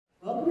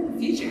Welcome to the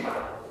future.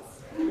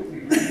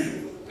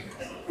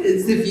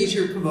 It's the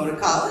future of Pomona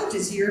College.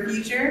 It's your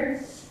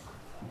future.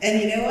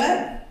 And you know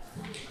what?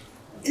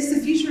 It's the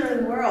future of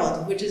the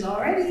world, which is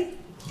already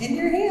in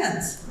your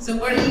hands. So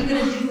what are you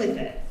going to do with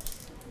it?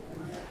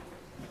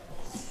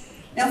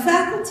 Now,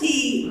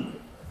 faculty,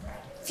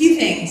 a few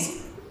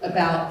things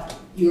about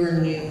your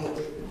new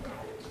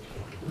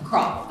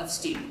crop of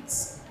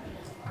students.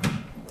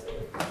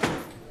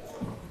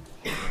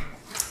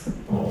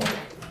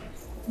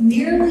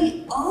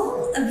 Nearly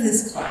all of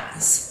this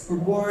class were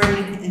born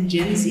in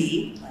Gen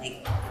Z,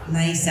 like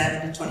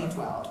 97 to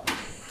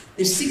 2012.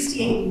 There's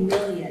 68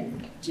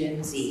 million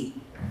Gen Z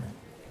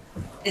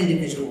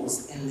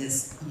individuals in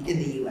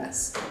the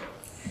US.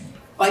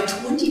 By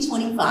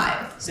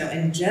 2025, so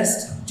in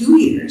just 2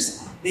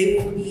 years, they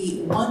will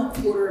be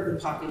 1/4 of the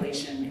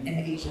population in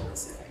Asia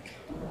Pacific.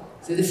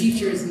 So the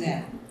future is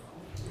now.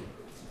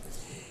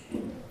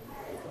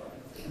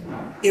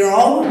 They're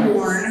all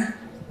born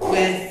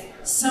with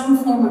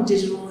some form of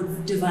digital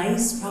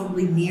device,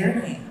 probably near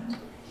hand.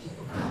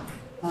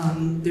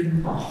 There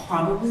are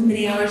probably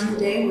many hours in the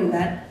day where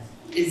that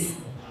is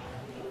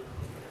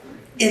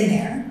in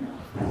there.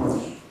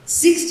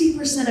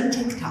 60% of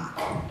TikTok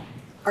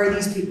are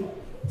these people.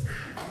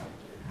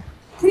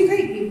 Pretty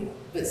great people,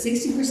 but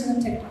 60%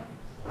 of TikTok.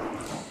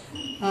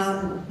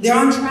 They're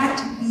on track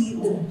to be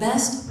the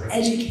best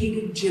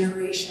educated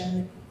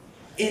generation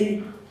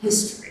in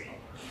history.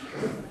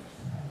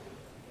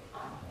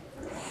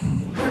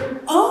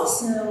 They're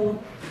also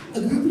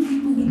a group of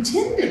people who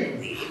tend to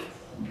believe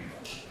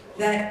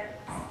that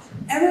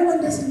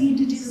everyone doesn't need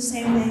to do the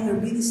same thing or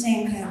be the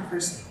same kind of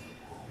person.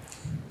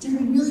 They're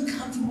really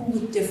comfortable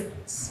with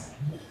difference.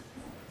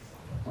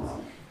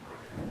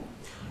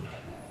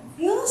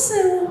 They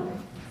also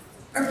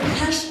are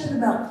passionate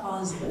about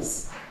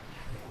causes,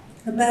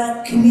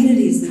 about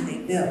communities that they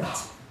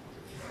built.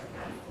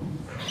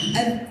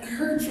 I've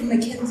heard from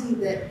McKinsey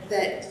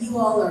that you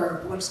all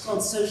are what's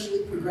called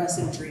socially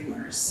progressive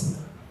dreamers.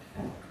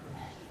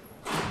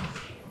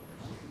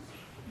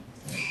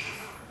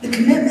 The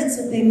commitments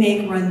that they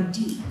make run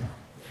deep.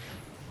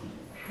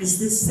 There's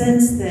this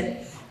sense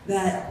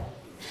that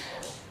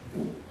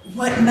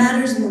what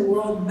matters in the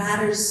world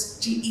matters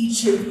to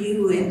each of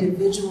you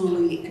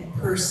individually and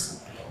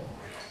personally.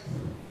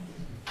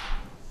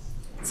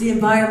 It's the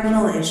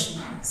environmental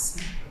issues,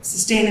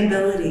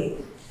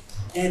 sustainability,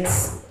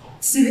 it's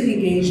civic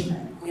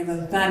engagement. We have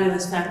a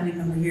fabulous faculty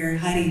member here,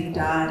 Heidi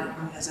Haddad,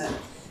 who has a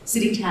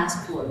city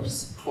task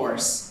force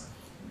course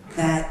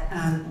that,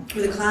 for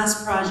the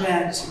class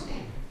project,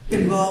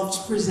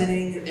 involved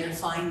presenting their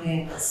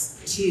findings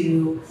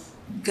to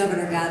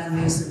Governor Gavin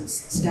Newsom's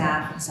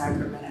staff in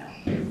Sacramento.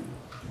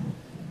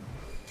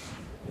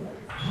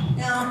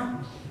 Now,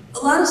 a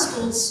lot of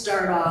schools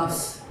start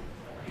off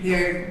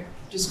their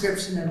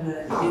description of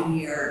the new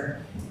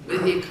year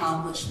with the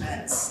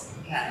accomplishments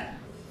that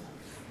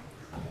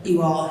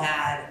you all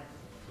had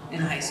in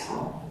high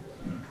school.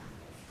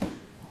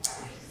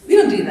 We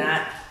don't do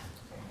that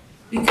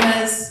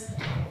because,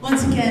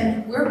 once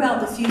again, we're about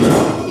the future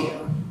with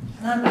you,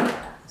 not about the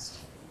past.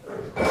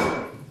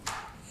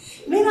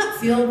 It may not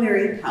feel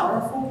very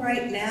powerful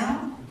right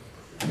now.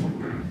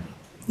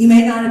 You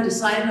may not have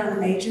decided on a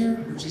major,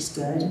 which is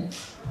good.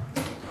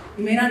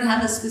 You may not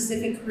have a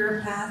specific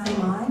career path in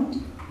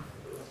mind.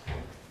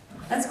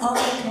 That's all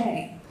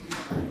okay.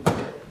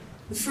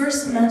 The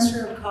first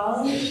semester of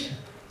college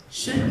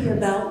should be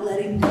about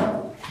letting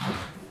go.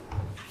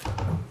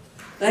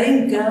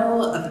 Letting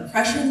go of the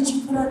pressure that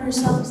you put on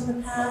yourselves in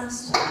the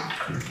past,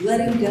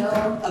 letting go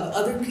of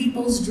other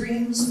people's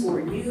dreams for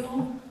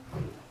you,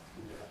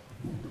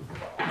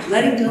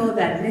 letting go of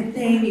that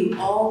nickname you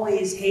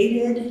always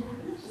hated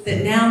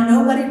that now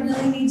nobody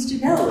really needs to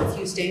know if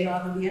you stayed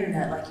on the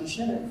internet like you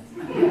should have.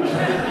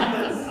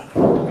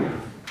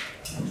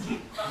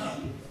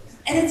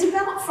 And it's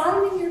about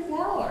finding your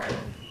power.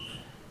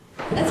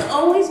 That's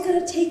always going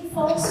to take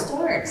false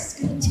starts.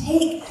 It's going to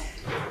take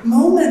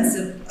moments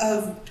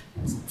of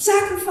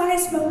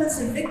sacrifice, moments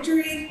of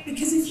victory,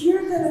 because if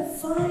you're going to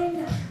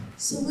find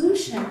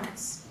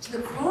solutions to the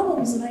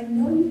problems that I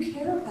know you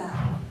care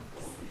about,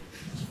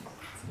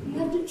 you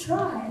have to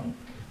try,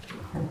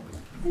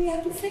 and you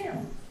have to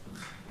fail.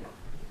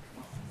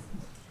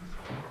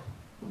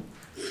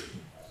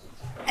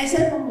 I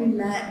said when we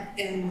met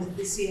in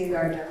the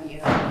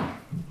CARW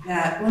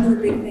that one of the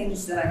big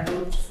things that I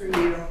hoped for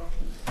you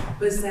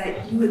was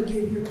that you would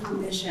give your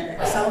permission,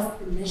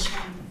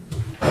 self-permission,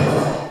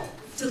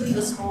 to leave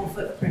a small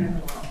footprint in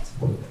the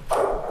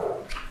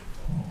world.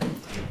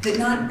 That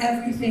not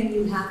everything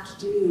you have to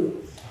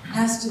do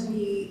has to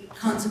be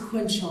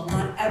consequential.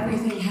 Not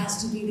everything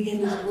has to be the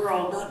end of the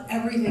world. Not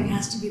everything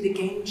has to be the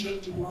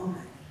game-changing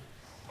moment.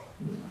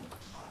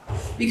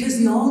 Because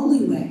the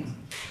only way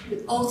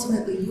that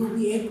ultimately you'll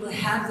be able to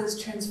have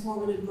those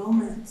transformative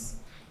moments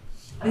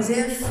is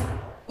if,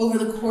 over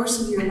the course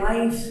of your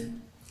life,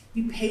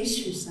 you pace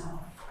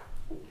yourself.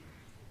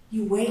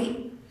 You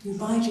wait, you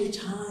bide your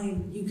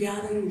time, you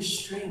gather your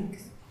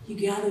strength, you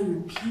gather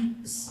your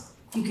peace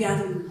You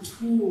gather your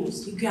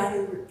tools, you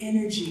gather your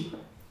energy,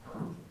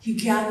 you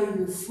gather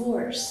your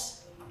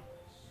force,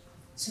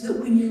 so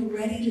that when you're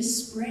ready to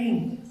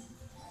spring,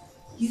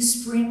 you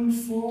spring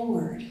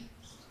forward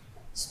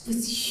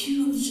with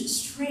huge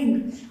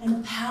strength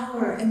and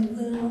power and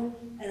will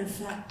and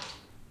effect.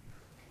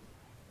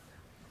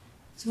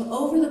 So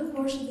over the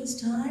course of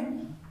this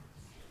time,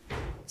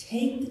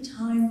 take the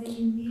time that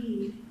you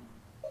need.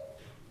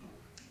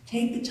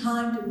 Take the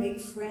time to make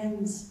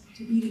friends,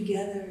 to be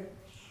together.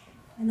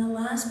 And the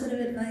last bit of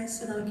advice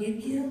that I'll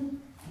give you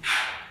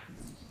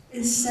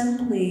is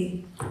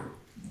simply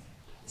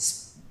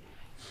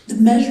the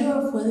measure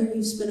of whether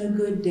you've spent a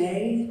good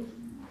day.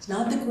 It's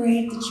not the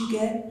grade that you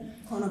get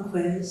on a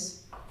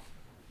quiz.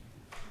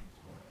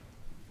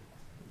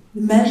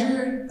 The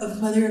measure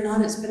of whether or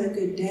not it's been a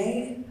good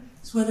day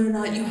is whether or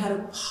not you had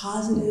a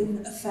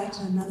positive effect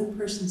on another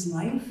person's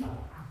life.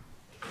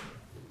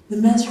 The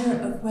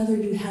measure of whether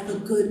you have a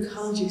good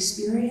college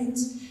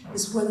experience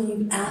is whether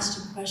you've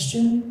asked a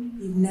question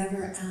you've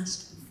never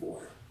asked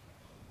before.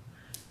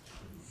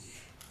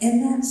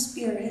 In that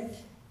spirit,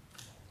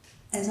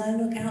 as I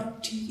look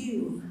out to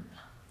you,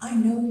 I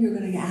know you're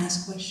going to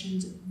ask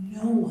questions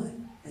no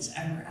one has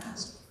ever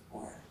asked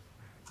before.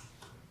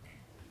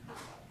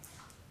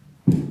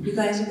 You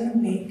guys are going to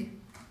make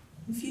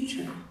the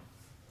future.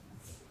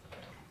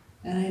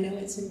 And I know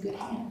it's in good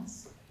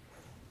hands.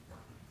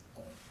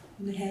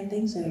 I'm going to hand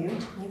things over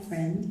to my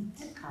friend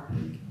and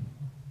colleague,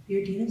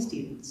 your Dean of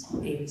Students,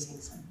 Amy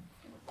Singson.